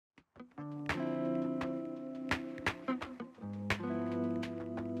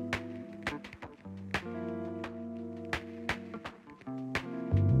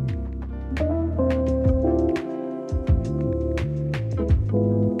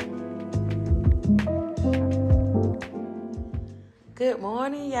Good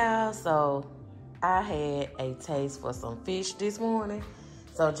morning, y'all. So I had a taste for some fish this morning.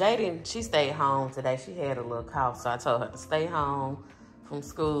 So Jaden, she stayed home today. She had a little cough, so I told her to stay home from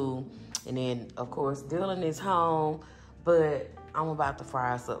school. And then, of course, Dylan is home, but I'm about to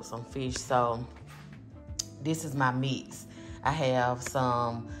fry us up some fish. So this is my mix. I have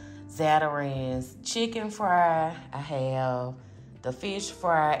some Zatarain's chicken fry. I have the fish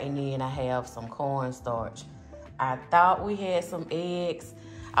fry, and then I have some cornstarch. I thought we had some eggs.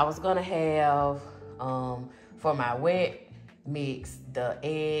 I was gonna have, for my wet mix, the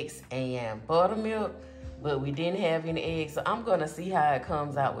eggs and buttermilk, but we didn't have any eggs. So I'm gonna see how it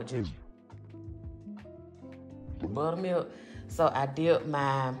comes out with just buttermilk. So I dipped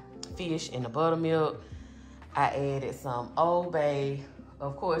my fish in the buttermilk. I added some Old Bay.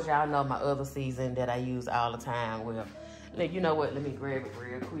 Of course, y'all know my other season that I use all the time. Well, you know what? Let me grab it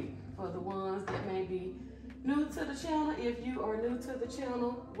real quick. For the ones that may be new to the channel, if you are new to the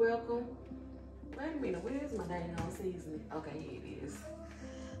channel, welcome. Wait a minute, where's my dang on seasoning? Okay, here it is.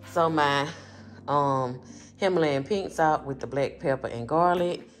 So my Himalayan pink salt with the black pepper and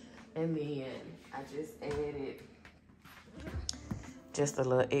garlic. And then I just added just a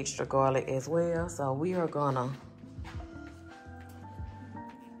little extra garlic as well. So we are gonna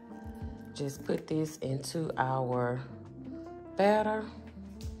just put this into our batter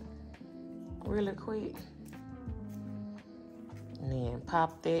really quick. And then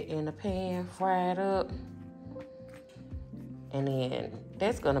pop that in the pan, fry it up. And then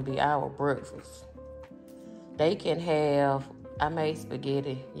that's gonna be our breakfast. They can have, I made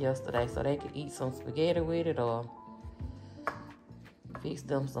spaghetti yesterday, so they could eat some spaghetti with it or fix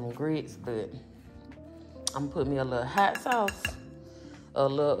them some grits, but I'm gonna put me a little hot sauce, a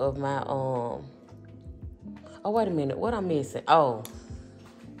little of my, oh, wait a minute, what I'm missing? Oh,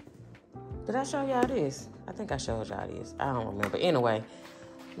 did I show y'all this? I think I showed y'all this. I don't remember. Anyway,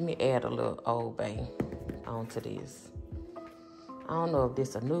 let me add a little Old Bay onto this. I don't know if this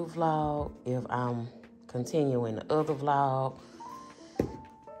is a new vlog, if I'm continuing the other vlog.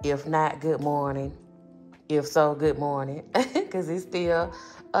 If not, good morning. If so, good morning, because it's still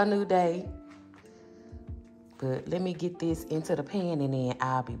a new day. But let me get this into the pan and then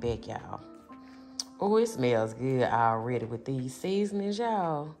I'll be back, y'all. Oh, it smells good already with these seasonings,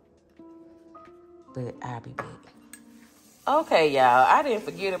 y'all. But I'll be back. Okay, y'all, I didn't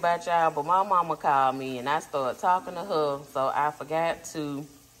forget about y'all, but my mama called me and I started talking to her, so I forgot to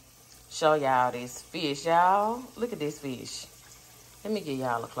show y'all this fish, y'all. Look at this fish. Let me get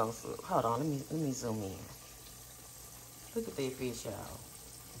y'all a close-up. Hold on, let me zoom in. Look at that fish, y'all.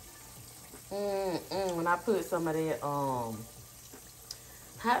 When I put some of that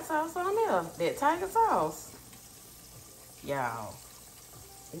hot sauce on there, that tiger sauce, y'all,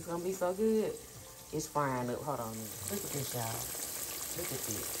 it's gonna be so good. It's frying up. Hold on. Look at this, y'all. Look at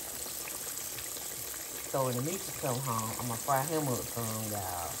this. So when the Meech come home, I'm gonna fry him up some,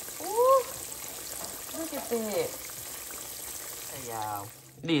 y'all. Ooh, look at that. Hey, y'all.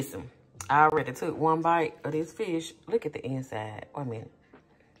 Listen, I already took one bite of this fish. Look at the inside. Wait a minute.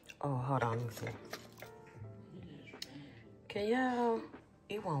 Oh, hold on. Let me see. Can y'all?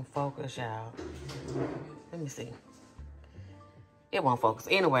 It won't focus, y'all. Let me see. It won't focus.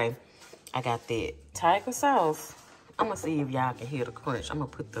 Anyway, I got that tiger sauce. I'm gonna see if y'all can hear the crunch. I'm gonna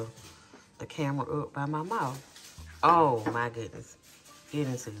put the camera up by my mouth. Oh my goodness. Get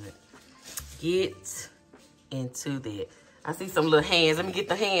into it. Get into that. I see some little hands. Let me get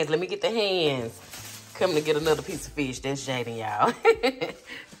the hands. Let me get the hands. Coming to get another piece of fish. That's Jaden, y'all.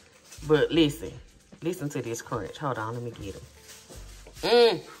 But listen. Listen to this crunch. Hold on. Let me get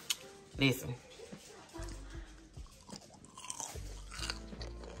it. Listen.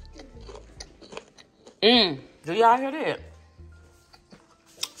 Do y'all hear that?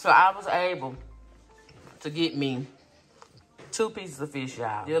 So I was able to get me 2 pieces of fish,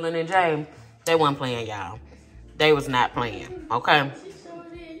 y'all. Dylan and James, they wasn't playing, y'all. They was not playing, okay?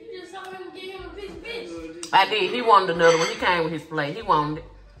 You just saw him give him a piece of fish. I did. He wanted another one. He came with his plate. He wanted it.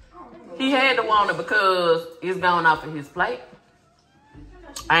 He had to want it because it's going off of his plate.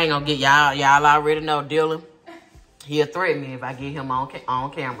 I ain't gonna get y'all. Y'all already know Dylan. He'll threaten me if I get him on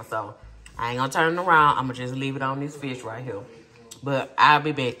camera, so I ain't gonna turn it around. I'm gonna just leave it on this fish right here. But I'll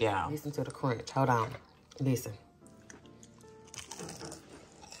be back, y'all. Listen to the crunch. Hold on. Listen.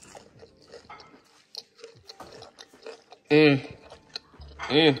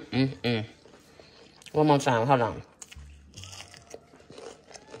 One more time. Hold on.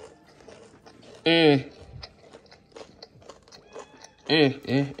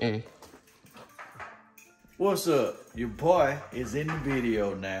 What's up? Your boy is in the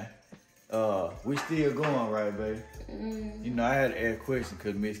video now. We still going, right, baby? You know, I had to ask a question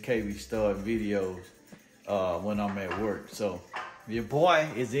because Miss K be starting videos when I'm at work. So your boy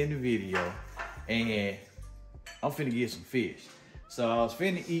is in the video, and I'm finna get some fish. So I was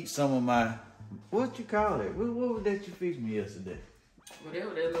finna eat some of my, what you call it? What was that you fixed me yesterday?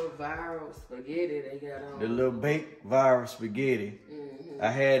 Whatever that little viral spaghetti they got on. The little baked viral spaghetti. I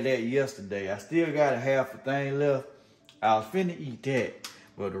had that yesterday. I still got a half a thing left. I was finna eat that,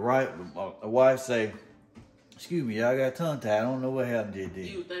 but the wife say, excuse me, y'all got tongue tied. I don't know what happened just then.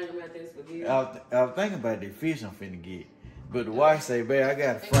 You was thinking about that spaghetti? I was thinking about the fish I'm finna get. But the wife say, babe, I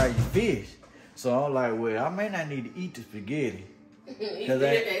gotta fry your fish. So I'm like, well, I may not need to eat the spaghetti. Cause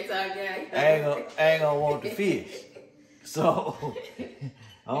I ain't gonna want the fish. So,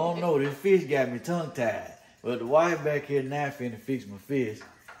 I don't know, this fish got me tongue tied. But the wife back here now finna fix my fish.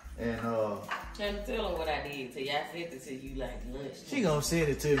 And Can you tell them what I did to you? I sent it to you like lunch. She gonna send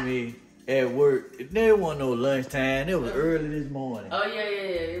it to me at work. There wasn't no lunchtime. It was early this morning. Oh yeah,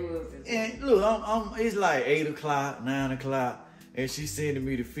 it was. And look, it's like 8 o'clock, 9 o'clock, and she sending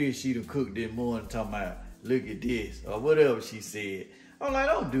me the fish she done cooked this morning, talking about, look at this, or whatever she said. I'm like,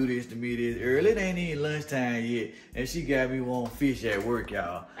 don't do this to me this early. It ain't even lunchtime yet. And she got me wanting fish at work,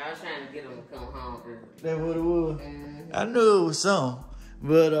 y'all. I was trying to get them to come home early. That what it was? I knew it was something.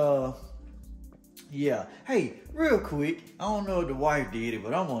 But, yeah. Hey, real quick, I don't know if the wife did it,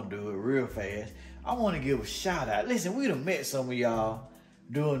 but I'm going to do it real fast. I want to give a shout out. Listen, we done met some of y'all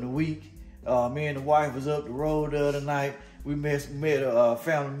during the week. Me and the wife was up the road the other night. We met a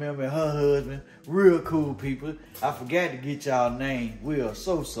family member and her husband. Real cool people. I forgot to get y'all name. We are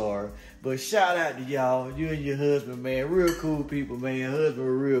so sorry. But shout out to y'all, you and your husband, man. Real cool people, man. Your husband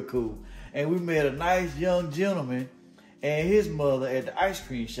was real cool. And we met a nice young gentleman and his mother at the ice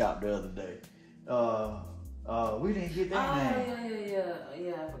cream shop the other day. We didn't get that name.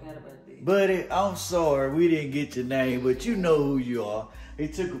 Yeah, I forgot about that. Buddy, I'm sorry, we didn't get your name, but you know who you are. He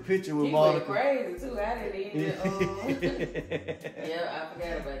took a picture with Monica. He went crazy too. I didn't even. Yeah, I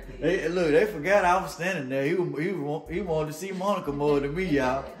forgot about that. Look, they forgot I was standing there. He wanted to see Monica more than me,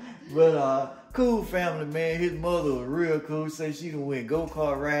 y'all. But cool family, man. His mother was real cool. Say she done went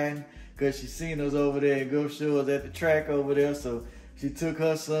go-kart riding because she seen us over there and go show us at the track over there. So she took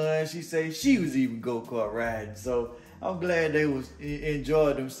her son. She said she was even go-kart riding. So I'm glad they was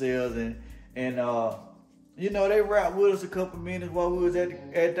enjoyed themselves and you know, they rapped with us a couple minutes while we was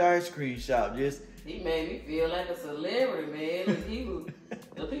at the ice cream shop. He made me feel like a celebrity, man.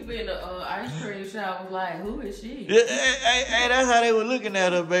 The people in the ice cream shop was like, who is she? Hey, that's how they were looking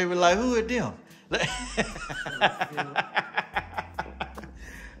at us, baby. Like, who are them? But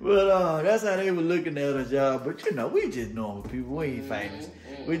that's how they were looking at us, y'all. But you know, we just normal people. We ain't famous.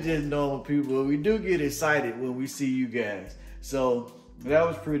 We just normal people. We do get excited when we see you guys. So that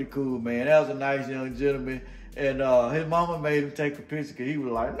was pretty cool, man. That was a nice young gentleman. And his mama made him take a picture because he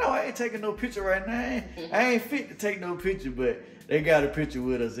was like, no, I ain't taking no picture right now. I ain't fit to take no picture, but they got a picture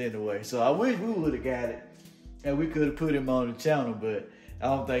with us anyway. So I wish we would have got it and we could have put him on the channel, but I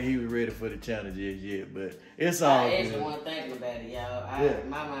don't think he was ready for the channel just yet. But it's all good. I actually wasn't thinking about it, y'all.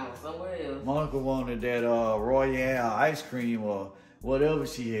 My mind was somewhere else. Monica wanted that Royale ice cream or whatever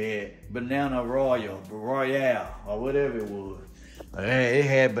she had. Banana Royale or whatever it was. It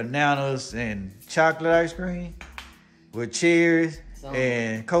had bananas and chocolate ice cream with cherries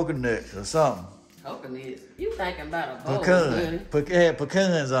and coconuts or something. Coconuts? You thinking about a bowl? It had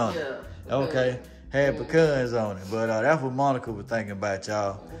pecans on it. Yeah. Okay. Had pecans on it. But that's what Monica was thinking about,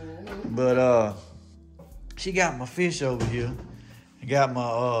 y'all. But she got my fish over here. Got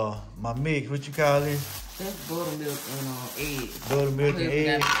my mix. What you call this? That's buttermilk and eggs. Buttermilk and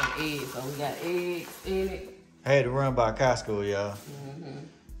eggs. Some eggs. So we got eggs in it. I had to run by Costco, y'all.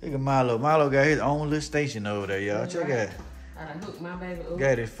 Look at Milo. Milo got his own little station over there, y'all. Check out. I done hooked my baby up.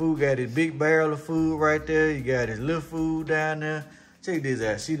 Got his food, got his big barrel of food right there. You got his little food down there. Check this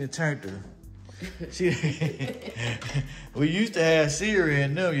out. She done turned to. We used to have cereal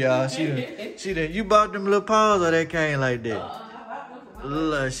in them, y'all. She done. You bought them little paws or they came like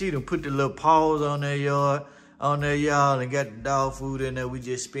that? She done put the little paws on there, y'all. And got the dog food in there. We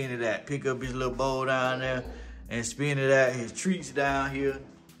just spin it out. Pick up his little bowl down there and spin it out. His treats down here.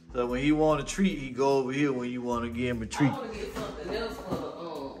 So when he want a treat, he go over here when you want to give him a treat. I want to get something else for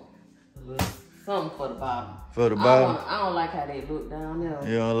the something for the bottom. For the bottom? I don't like how they look down there.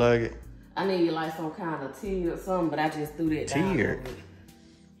 You don't like it? I need like some kind of tier or something, but I just threw that down. Tier?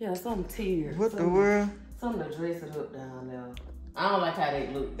 Yeah, some tier. What the world? Something to dress it up down there. I don't like how they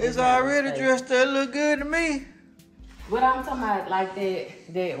look. It's already dressed up. Look good to me. But I'm talking about like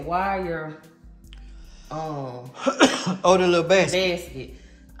that wire. Oh, the little basket.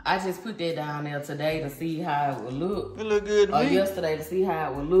 I just put that down there today to see how it would look. It look good to or me. Yesterday to see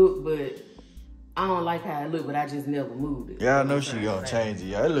how it would look, but I don't like how it look, but I just never moved it. Yeah, I know she gonna change it,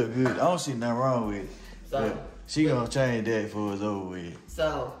 y'all. It look good. I don't see nothing wrong with it. So, she gonna change that before it's over with.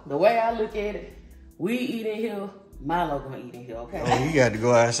 So, the way I look at it, we eat in here, Milo gonna eat in here, okay? Oh, he got to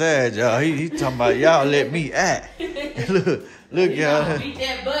go outside, y'all. He talking about, y'all let me act. Look, y'all. Beat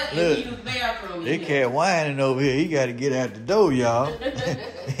that butt and eat the bathroom. They cat whining over here. He got to get out the door, y'all.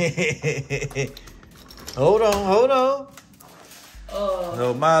 Hold on.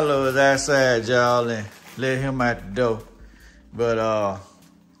 So Milo is outside, y'all, and let him out the door. But,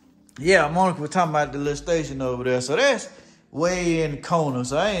 yeah, Monica was talking about the little station over there. So that's way in the corner,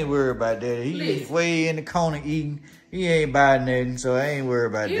 so I ain't worried about that. He's way in the corner eating. He ain't buying nothing, so I ain't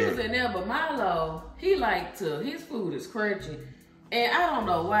worried about that. He was in there, but Milo, he like to, his food is crunchy. And I don't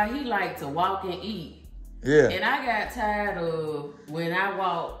know why he like to walk and eat. Yeah. And I got tired of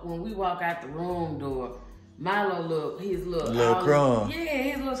when we walk out the room door, Milo his little crumbs. Yeah,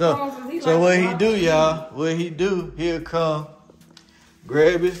 his little crumbs. So what he do, y'all, he'll come,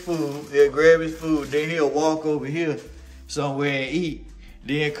 grab his food, then he'll walk over here somewhere and eat.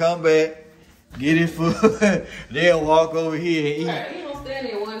 Then come back, get his food, then walk over here and eat. Right, he don't stand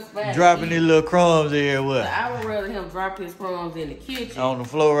in one spot. Dropping his little crumbs everywhere. I would rather him drop his crumbs in the kitchen. On the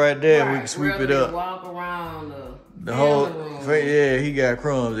floor right there, right, we can sweep it up. Walk around the whole room. Yeah, he got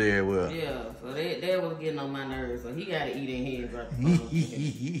crumbs everywhere. Yeah, so that was getting on my nerves. So he got to eat in here and drop the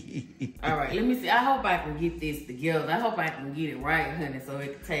crumbs. All right, let me see. I hope I can get this together. I hope I can get it right, honey, so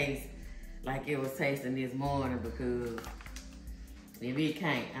it can taste like it was tasting this morning, because if it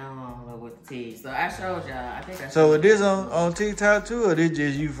can't, I don't know what to tell you. So I showed y'all. I think I showed. So is this on TikTok too, or this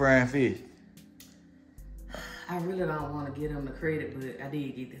just you frying fish? I really don't want to give them the credit, but I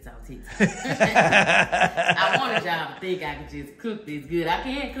did get this on TikTok. I wanted y'all to think I could just cook this good. I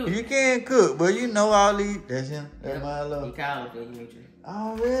can't cook. You can't cook, but you know all these. That's him. That's my love. He called for you, Demetri.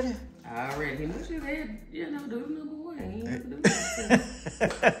 Already? Already. He knew she had, do number one. He ain't have to do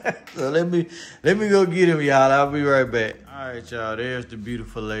that. So let me go get him, y'all. I'll be right back. All right, y'all. There's the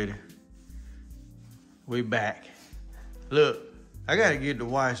beautiful lady. We back. Look, I gotta get the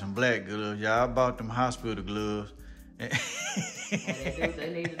wife some black gloves, y'all. I bought them hospital gloves. That's what they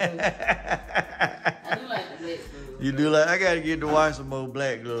need to do. I do like the black gloves. You do like? I gotta get the wife some more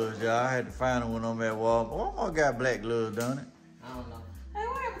black gloves, y'all. I had to find them when I'm at Walmart. Walmart got black gloves, don't it? I don't know. Hey,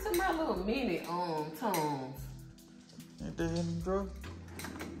 what happened to my little mini tongs? Ain't they in the drawer? I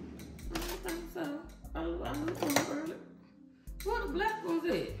don't think so. I looked at them earlier. Where the black ones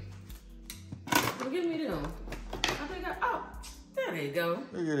at? So give me them. I think there they go.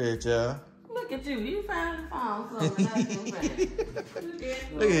 Look at that, y'all. Look at you. You finally found something I couldn't find.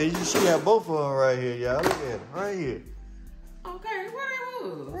 Look at it. You see got both of them right here, y'all. Look at them. Right here. Okay, where they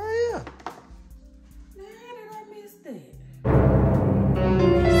was? Right here. Now, how did I miss that?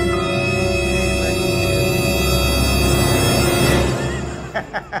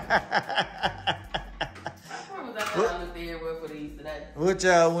 What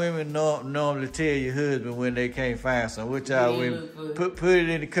y'all women normally tell your husband when they can't find something? What y'all women put it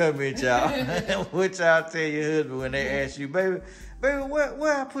in the comments, y'all. What y'all tell your husband when they ask you, baby,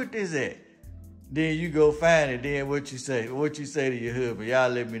 where I put this at? Then you go find it. Then what you say? What you say to your husband? Y'all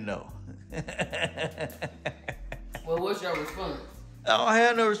let me know. Well, what's your response? I don't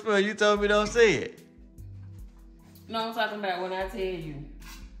have no response. You told me don't say it. No, I'm talking about when I tell you.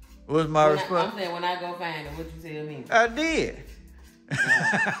 What's my response? I'm saying when I go find it, what you tell me? I did. Oh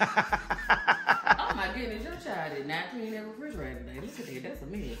my goodness, your child did not clean that refrigerator today. Look at that, that's a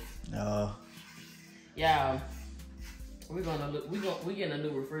mess. No. Y'all, we getting a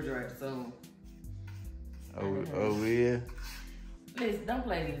new refrigerator soon. Oh yeah. Listen, don't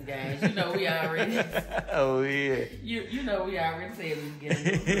play these games. You know we already. Oh yeah. You know we already said we was getting a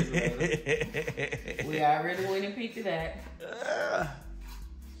new refrigerator. We already went and picked it out.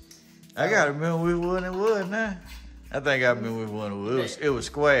 I gotta remember which one it was now. I think I remember which one it was. It was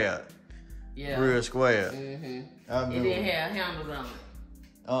square. Yeah. Real square. Mm-hmm. It didn't have handles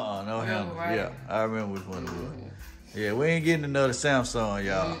on it. No handles. Right? Yeah, I remember which one it was. Yeah, we ain't getting another Samsung,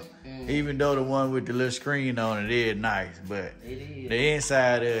 y'all. Even though the one with the little screen on it is nice, but the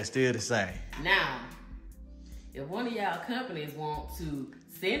inside is still the same. Now, if one of y'all companies want to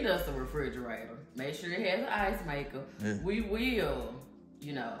send us a refrigerator, make sure it has an ice maker. Yeah. We will,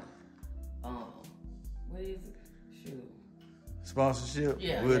 what is it? Shoot. Sponsorship?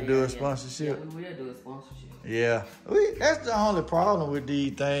 Yeah. We'll do a sponsorship? Yeah, we will do a sponsorship. Yeah. That's the only problem with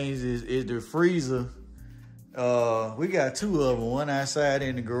these things is the freezer. We got two of them, one outside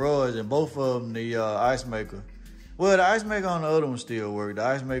in the garage and both of them the ice maker. Well, the ice maker on the other one still worked. The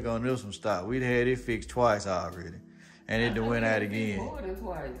ice maker on this one stopped. We'd had it fixed twice already. And it done went out again. More than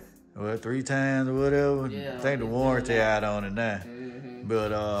twice. Well, 3 times or whatever. Yeah, I think the warranty out on it now.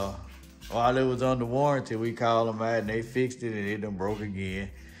 But while it was under warranty, we called them out and they fixed it and it done broke again.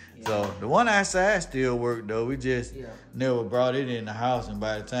 Yeah. So the one outside still worked though. We just never brought it in the house, and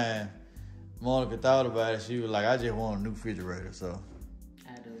by the time Monica thought about it, she was like, I just want a new refrigerator. So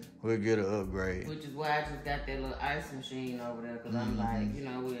I do. We'll get an upgrade. Which is why I just got that little ice machine over there, because I'm like, you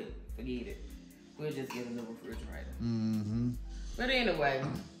know, we'll forget it. We'll just get a new refrigerator. But anyway,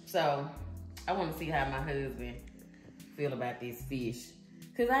 so I want to see how my husband feel about this fish.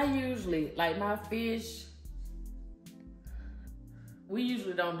 Because I usually, like my fish, we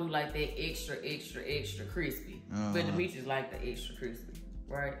usually don't do like that extra crispy. But the Meech is like the extra crispy,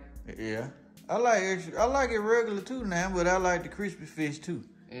 right? Yeah. I like it regular too now, but I like the crispy fish too.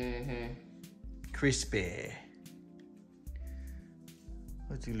 Crispy.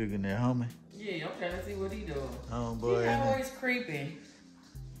 What you looking at, homie? Yeah, I'm trying to see what he doing. Oh boy. He always creeping.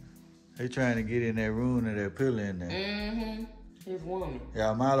 They trying to get in that room and that pillow in there. His woman.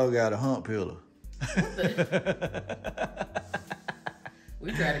 Yeah, Milo got a hump pillow.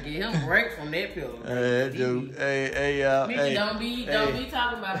 We try to get him a break from that pillow. Hey, y'all. Hey, don't be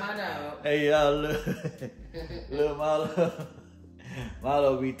talking about my dog. Hey, y'all, look. Look,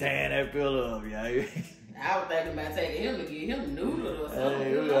 Milo be tearing that pillow up, y'all. I was thinking about taking him to get him noodles or something.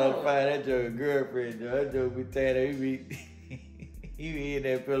 Hey, we gotta find that joke girlfriend, Joe. That joke be tearing that. He be in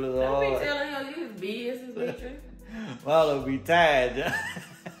that pillow so hard. Don't be telling him his business, Beatrice. Milo be tired, Joe.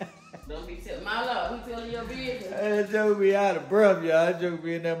 Don't be telling Milo, he telling your business. That joke be out of breath, y'all. That joke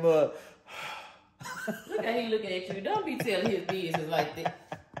be in that mud. Look how he looking at you. Don't be telling his business like that.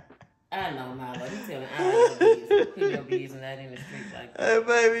 I know, Milo. He telling our business. He your business out in the street like that.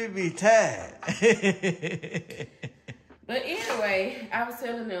 Hey, baby, be tired. But anyway, I was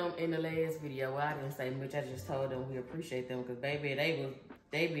telling them in the last video, well, I didn't say much. I just told them we appreciate them because, baby,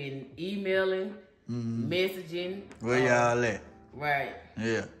 they been emailing, messaging. Where y'all at? Right.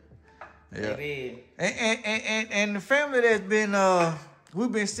 Yeah. Yeah. Baby. And the family that's been,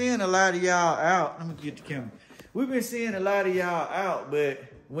 we've been seeing a lot of y'all out. Let me get the camera. We've been seeing a lot of y'all out, but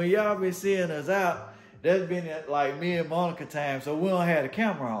when y'all been seeing us out, that's been like me and Monica time, so we don't have the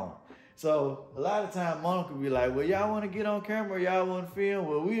camera on. So a lot of times Monica be like, well, y'all want to get on camera, y'all want to film?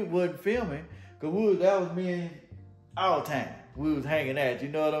 Well, we wasn't filming, because that was me and our time. We was hanging out, you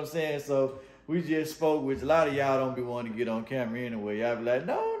know what I'm saying? So we just spoke, which a lot of y'all don't be wanting to get on camera anyway. Y'all be like,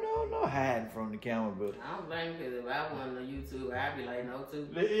 no, hiding from the camera, but I don't blame you, because if I wasn't on YouTube, I'd be like, no, too.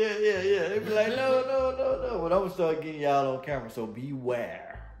 Yeah. They be like, no. But I'm going to start getting y'all on camera, so beware.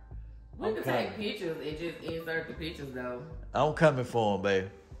 We can take pictures and just insert the pictures, though. I'm coming for them, baby.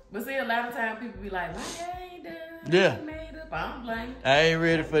 But see, a lot of times people be like, why you ain't done? Yeah. Made up. I don't blame you. I ain't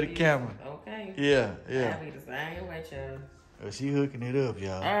ready for the camera. Okay. Yeah. I be the same way, child. Well, she hooking it up,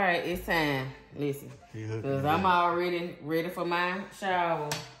 y'all. All right, it's time. Listen. Because I'm already ready for my shower.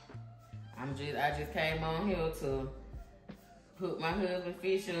 I just came on here to hook my husband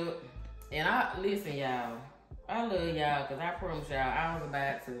fish up. And listen, y'all. I love y'all because I promise y'all I was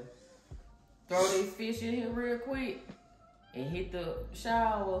about to throw these fish in here real quick and hit the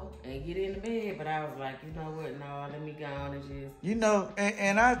shower and get in the bed. But I was like, you know what? No, let me go on and just... You know,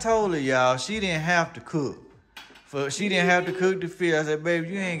 and I told her, y'all, she didn't have to cook. She didn't have to cook the fish. I said, baby,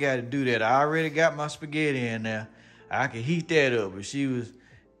 you ain't got to do that. I already got my spaghetti in there. I can heat that up. But she was...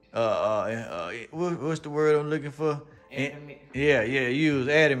 what's the word I'm looking for? Adamant. Yeah, you was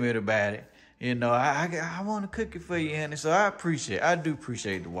adamant about it. You know, I want to cook it for you, honey. So I do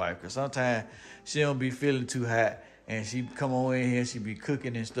appreciate the wife, because sometimes she don't be feeling too hot, and she come on in here, she be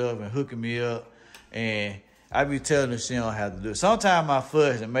cooking and stuff and hooking me up, and I be telling her she don't have to do it. Sometimes I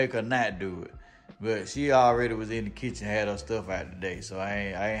fuss and make her not do it, but she already was in the kitchen, had her stuff out today, so I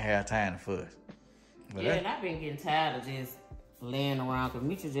ain't have time to fuss. But and I've been getting tired of just laying around, because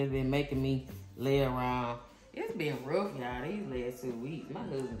Meech has just been making me lay around. It's been rough, y'all, these last 2 weeks. My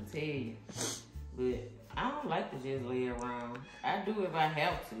husband will tell you. But I don't like to just lay around. I do if I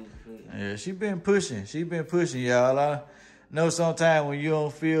have to. But... Yeah, she been pushing, y'all. I know sometimes when you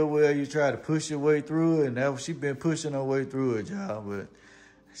don't feel well, you try to push your way through it, and she been pushing her way through it, y'all. But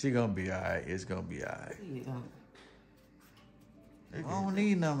she gonna be all right. It's gonna be all right. I don't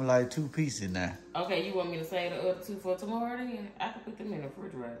need nothing like 2 pieces now. Okay, you want me to save the other 2 for tomorrow then? I can put them in the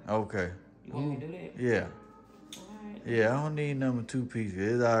refrigerator. Okay. You want me to do that? Yeah. Alright. Yeah, I don't need number 2 pieces.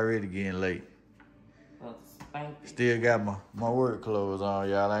 It's already getting late. Well, thank you. Still got my work clothes on,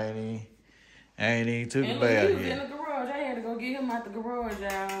 y'all. I ain't even took a bath yet. He was in the garage. I had to go get him out the garage,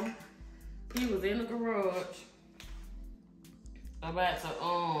 y'all. He was in the garage. About to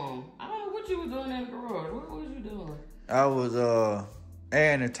what you was doing in the garage? What was you doing? I was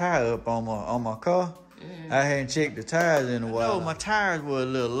adding a tire up on my car. I hadn't checked the tires in a while. My tires were a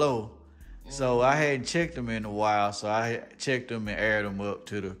little low, so I hadn't checked them in a while. So I checked them and aired them up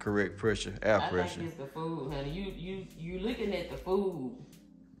to the correct pressure, air pressure. I think it's the food, honey. You looking at the food.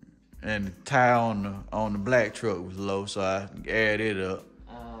 And the tire on the black truck was low, so I aired it up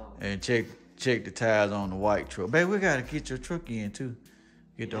and checked the tires on the white truck. Baby, we gotta get your truck in too.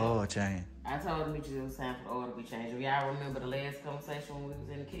 Get the oil change. I told him it was time for the oil to be changed. Y'all remember the last conversation when we was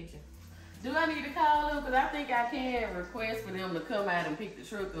in the kitchen? Do I need to call them? Because I think I can request for them to come out and pick the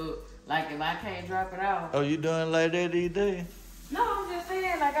truck up. Like if I can't drop it off. Oh, you doing like that these days? No, I'm just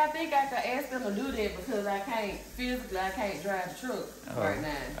saying, like I think I could ask them to do that because I can't drive the truck right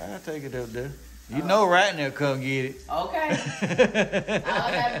now. I'll take it up there. You know right now, come get it. Okay. All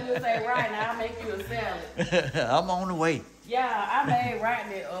I gotta do is say right now, I'll make you a salad. I'm on the way. Yeah, I made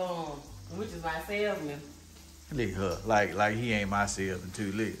Rodney, which is my salesman. Look at her, like he ain't my salesman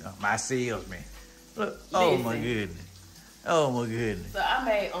too. Look, my salesman. Look, oh my goodness. Oh my goodness. So I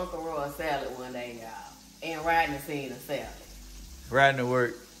made Uncle Roy a salad one day, y'all. And Rodney seen a salad. Rodney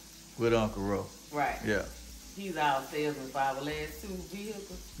worked with Uncle Roy. Right. Yeah. He's our salesman for our last 2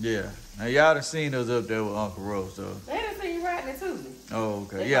 vehicles. Yeah. Now y'all done seen us up there with Uncle Roy, so. They done seen Rodney too. Oh,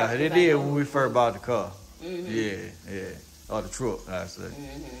 okay. Yeah, they did when we first bought the car. Yeah. Or the truck, I say.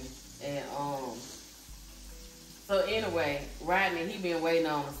 And so anyway, Rodney, he been waiting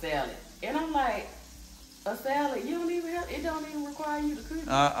on a salad. And I'm like, a salad? You don't even have, it don't even require you to cook it.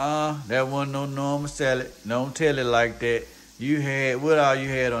 That wasn't no normal salad. Don't tell it like that. You had, what all you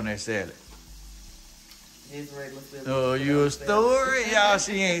had on that salad? Just regular salad. Oh, you a story? Y'all,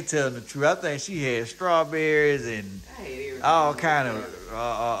 she ain't telling the truth. I think she had strawberries and all kind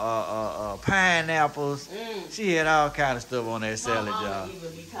of pineapples. She had all kind of stuff on that salad, y'all. My mama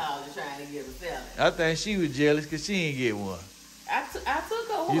even be calling trying to get a salad. I think she was jealous because she didn't get one. I took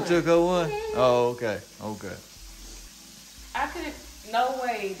her one. You took her one? Oh, okay. I couldn't, no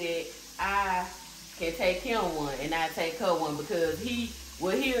way that I can take him one and not take her one because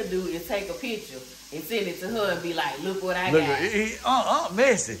what he'll do is take a picture and send it to her and be like, look what I got.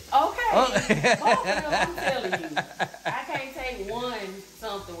 Messy. Okay. Both of them, I'm telling you. I can't take one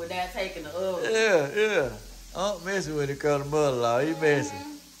something without taking the other. Yeah. Messy when it comes to mother-in-law. He messy.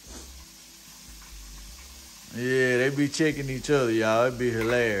 Yeah, they be checking each other, y'all. It'd be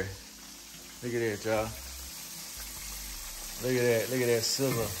hilarious. Look at that, y'all. Look at that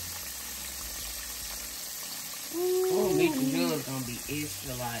silver. Oh, Meech and Monica gonna be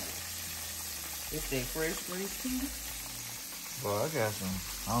extra light. It's that fresh tea. Boy, I got some.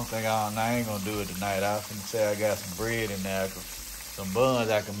 I ain't gonna do it tonight. I was finna say I got some bread in there. Some buns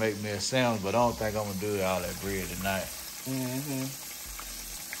I can make me a sandwich, but I don't think I'm gonna do all that bread tonight.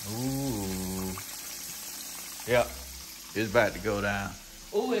 Ooh. Yep. It's about to go down.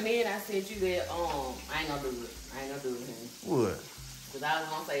 Ooh, and then I sent you that, I ain't gonna do it. Honey. What? Because I was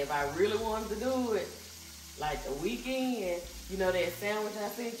gonna say, if I really wanted to do it, like the weekend, you know that sandwich I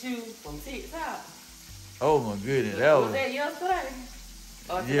sent you from TikTok? Oh my goodness, was that yesterday?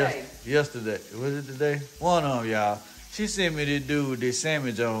 Or today? Yesterday. Was it today? One of them, y'all. She sent me this dude with this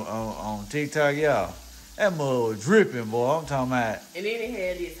sandwich on TikTok, y'all. That mud was dripping, boy. I'm talking about. And then it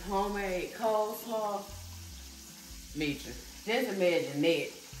had this homemade coleslaw. Meech, just imagine that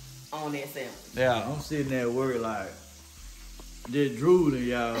on that sandwich. Yeah, I'm sitting there at work like, just drooling,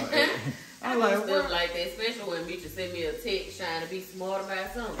 y'all. I like stuff like that, especially when Meech sent me a text trying to be smart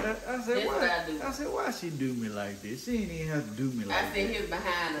about something. I said, I said, why she do me like this? She ain't even have to do me like that. I said he was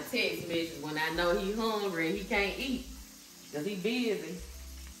behind a text message when I know he hungry and he can't eat. Because he busy.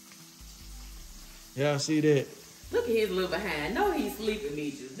 Y'all see that? Look at his little behind. No, he's sleeping,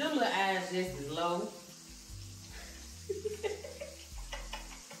 Meech. Them little eyes just as low.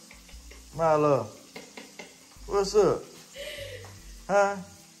 My love, what's up? Huh?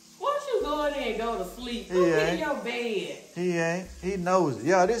 Why don't you go in there and go to sleep? Go get in your bed. He ain't. He knows it.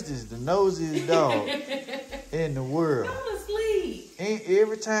 Y'all, this is the nosiest dog in the world. Go to sleep.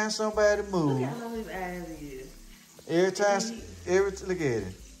 Every time somebody moves. Look how long his eyes is. Look at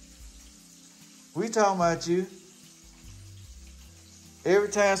it. We talking about you. Every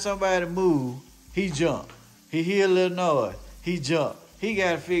time somebody move, he jump. He hear a little noise. He jump. He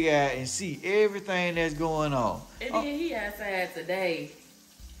got to figure out and see everything that's going on. And then he outside today,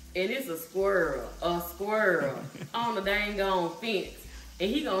 and it's a squirrel on the dang on fence.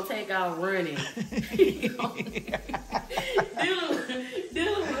 And he gonna take off running. Dylan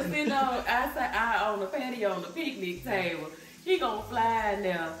was sitting on the patio on the picnic table. He gonna fly in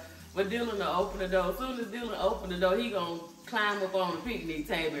there. But Dylan will open the door. As soon as Dylan open the door, he gonna climb up on the picnic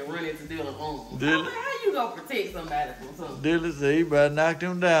table and run into Dylan's arms. Dylan, How you gonna protect somebody from something? Dylan said he about knocked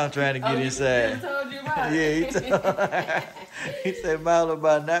him down trying to get inside. Dylan told you about Yeah, it. he said Milo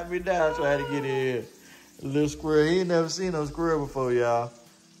about knocked me down trying to get in. A little squirrel. He ain't never seen no squirrel before, y'all.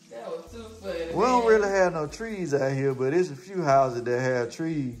 That was too funny. We don't really have no trees out here, but there's a few houses that have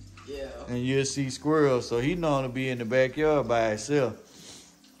trees. Yeah. And you'll see squirrels, so he known to be in the backyard by himself.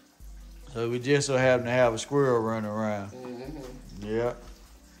 So we just so happen to have a squirrel running around. Mm-hmm. Yeah.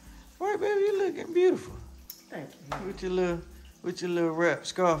 Boy, baby, you looking beautiful. Thank you. With your little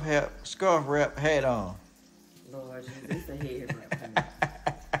scarf wrap hat on. Lord, it's a head wrap.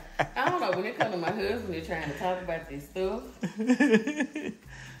 I don't know, when it comes to my husband, they're trying to talk about this stuff.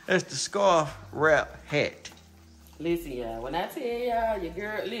 That's the scarf wrap hat. Listen, y'all, when I tell y'all, your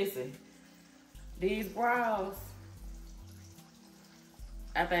girl, listen, these bras,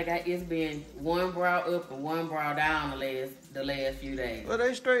 I think it's been one bra up and one bra down the last few days. Well,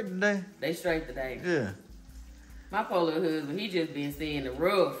 they straight today. They straight today. Yeah. My poor little husband, he just been seeing the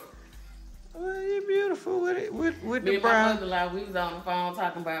roof. Well, you beautiful with it, with Me the and my brown. mother-in-law, we was on the phone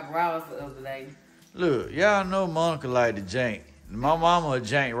talking about bras the other day. Look, y'all know Monica like the jank. My mama a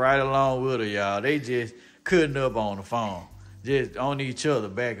jank right along with her, y'all. They just cutting up on the phone. Just on each other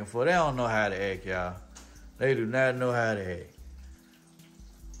back and forth. They don't know how to act, y'all. They do not know how to act.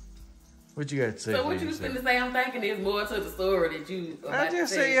 What you got to say? So what you was finna say? I'm thinking there's more to the story that you about I to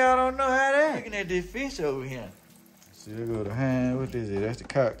just say. say y'all don't know how to act. Looking at this fish over here. See, there go the hand. What is it? That's the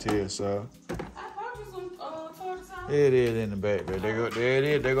cocktail sauce. I bought you some tartar sauce. There it is in the back. There it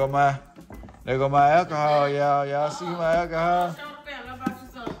is. There go my alcohol, y'all. Y'all see my alcohol? Show the family. I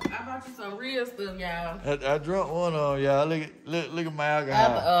bought you some real stuff, y'all. I drunk one on y'all. Look at my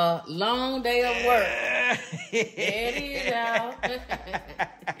alcohol. After a long day of work. There it is, y'all.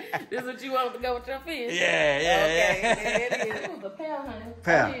 This is what you want to go with your fish? Yeah. Okay, there it is. It was a pal, honey.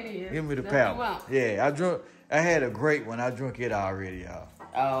 Pal. There it is. Give me the That's what you pal. want. Yeah, I had a great one. I drunk it already, y'all.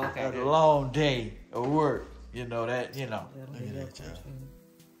 Oh, okay. Had a long day of work. You know that, you know. Look at that, y'all.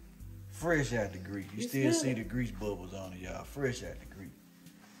 Fresh out the grease. You still see the grease bubbles on it, y'all. Fresh out the grease.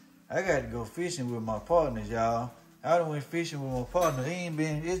 I got to go fishing with my partners, y'all. I done went fishing with my partners.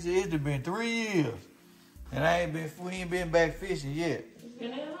 It's been 3 years. And we ain't been back fishing yet.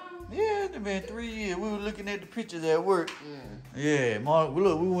 Been that long? Yeah, it's been 3 years. We were looking at the pictures at work. Yeah,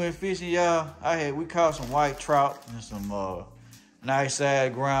 look, we went fishing, y'all. We caught some white trout and some nice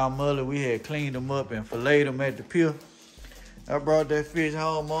size ground mullet. We had cleaned them up and filleted them at the pier. I brought that fish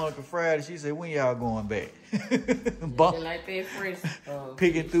home Monica Friday. She said, when y'all going back? Like that fresh.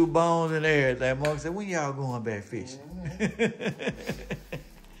 Picking through bones and everything. Monica said, when y'all going back fishing? Look at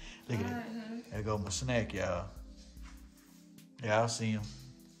that. There go my snack, y'all. Y'all see him.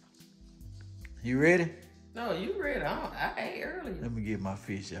 You ready? No, you ready? I ate earlier. Let me get my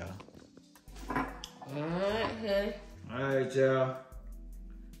fish, y'all. All right, honey. All right, y'all.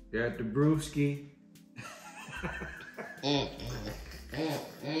 Got the brewski. Got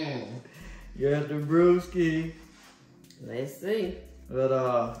the brewski. Let's see. But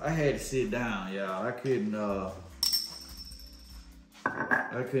I had to sit down, y'all. I couldn't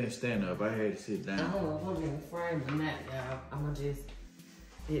stand up. I had to sit I down. don't know if I'm in the frame or not, y'all. I'm gonna just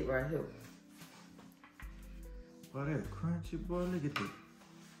hit right here. Boy, that crunchy, boy. Look at that.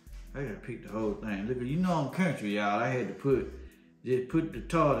 I gotta pick the whole thing. Look, you know I'm country, y'all. I had to put the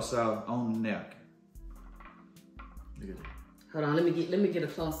tartar sauce on the napkin. Look at that. Hold on, let me get a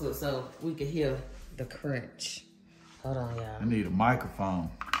close up so we can hear the crunch. Hold on, y'all. I need a microphone.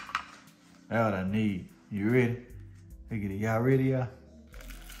 That's what I need. You ready? Look at it. Y'all ready, y'all?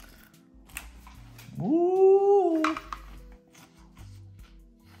 Woo!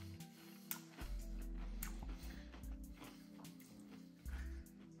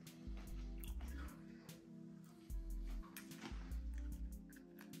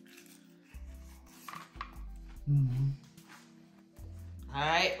 All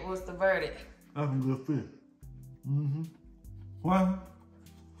right, what's the verdict? I can go fish. One.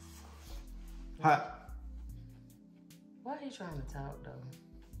 Hot. Why are you trying to talk, though?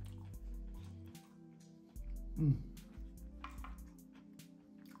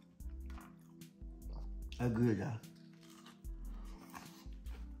 That's good, y'all.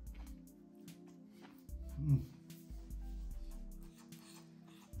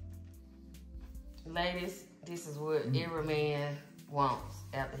 Ladies, this is what every man wants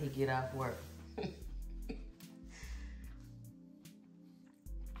after he get off work.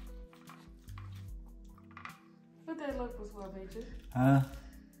 What that look was for, bitch? Huh?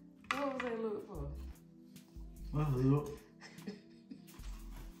 What was that look for? What's the look?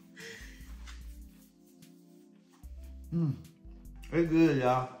 It's good,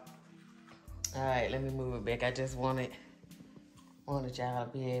 y'all. All right, let me move it back. I just wanted y'all to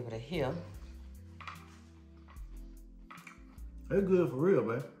be able to hear. It's good for real,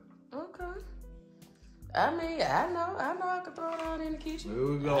 baby. Okay. I mean, I know I could throw it out in the kitchen. There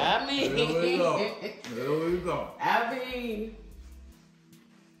we go. I mean, there we go. There we go. I mean,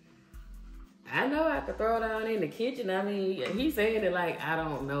 I know I could throw it out in the kitchen. I mean, he's saying it like I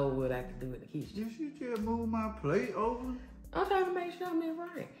don't know what I could do in the kitchen. Did you just move my plate over? I'm trying to make sure I'm in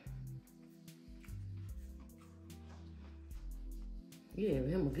right. Yeah,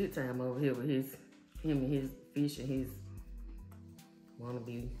 him a good time over here with him and his fish and his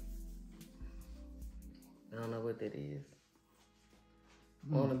wannabe. I don't know what that is.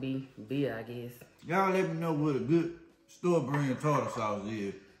 Wannabe beer, I guess. Y'all let me know what a good store brand tartar sauce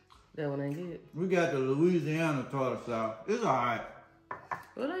is. That one ain't good. We got the Louisiana tartar sauce. It's all right.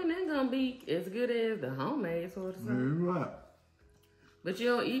 Well, ain't that gonna be as good as the homemade tartar sauce? You're right. But you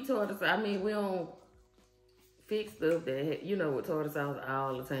don't eat tartar sauce. I mean, we don't fix stuff that, you know, with tartar sauce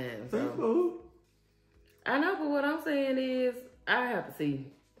all the time. So. Seafood. I know, but what I'm saying is, I have to see.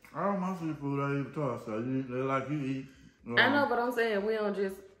 All my seafood I eat with tartar sauce. They're like you eat. I know, but I'm saying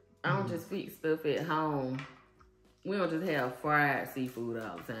I don't just fix stuff at home. We don't just have fried seafood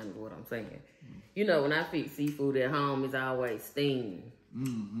all the time is what I'm saying. You know, when I fix seafood at home, it's always steamed.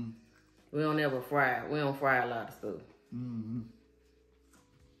 We don't ever fry. We don't fry a lot of stuff.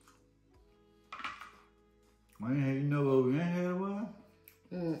 Man, you know what we ain't had a while?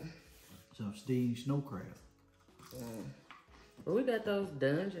 Some steamed snow crab. But we got those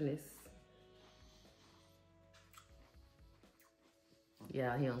Dungeness.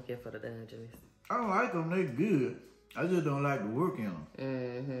 Yeah, he don't care for the Dungeness. I don't like them. They good. I just don't like the work in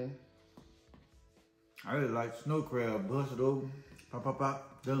them. I really like snow crab. Bust it over. Pop, pop,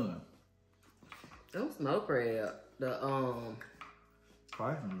 pop. Done. Them snow crab. The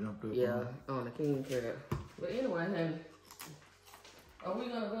Pricing jumped up. yeah, on the king crab. But anyway, honey, are we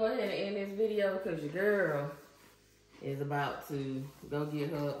gonna go ahead and end this video because your girl is about to go get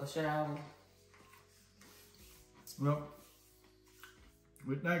her a shower? Well,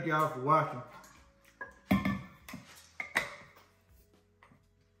 we thank y'all for watching.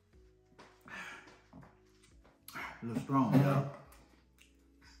 A little strong, y'all.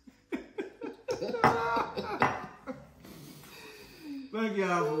 Thank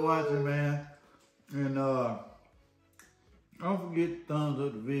y'all for watching, man. And don't forget to thumbs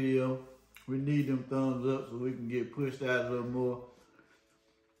up the video. We need them thumbs up so we can get pushed out a little more.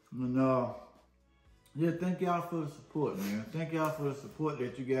 And yeah, thank y'all for the support, man. Thank y'all for the support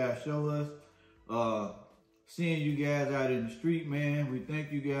that you guys show us. Seeing you guys out in the street, man. We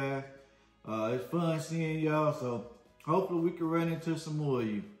thank you guys. It's fun seeing y'all, so hopefully we can run into some more of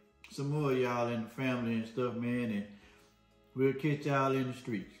you. Some more of y'all in the family and stuff, man, and we'll catch y'all in the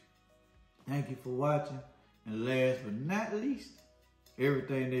streets. Thank you for watching, and last but not least,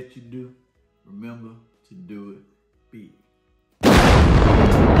 everything that you do, remember to do it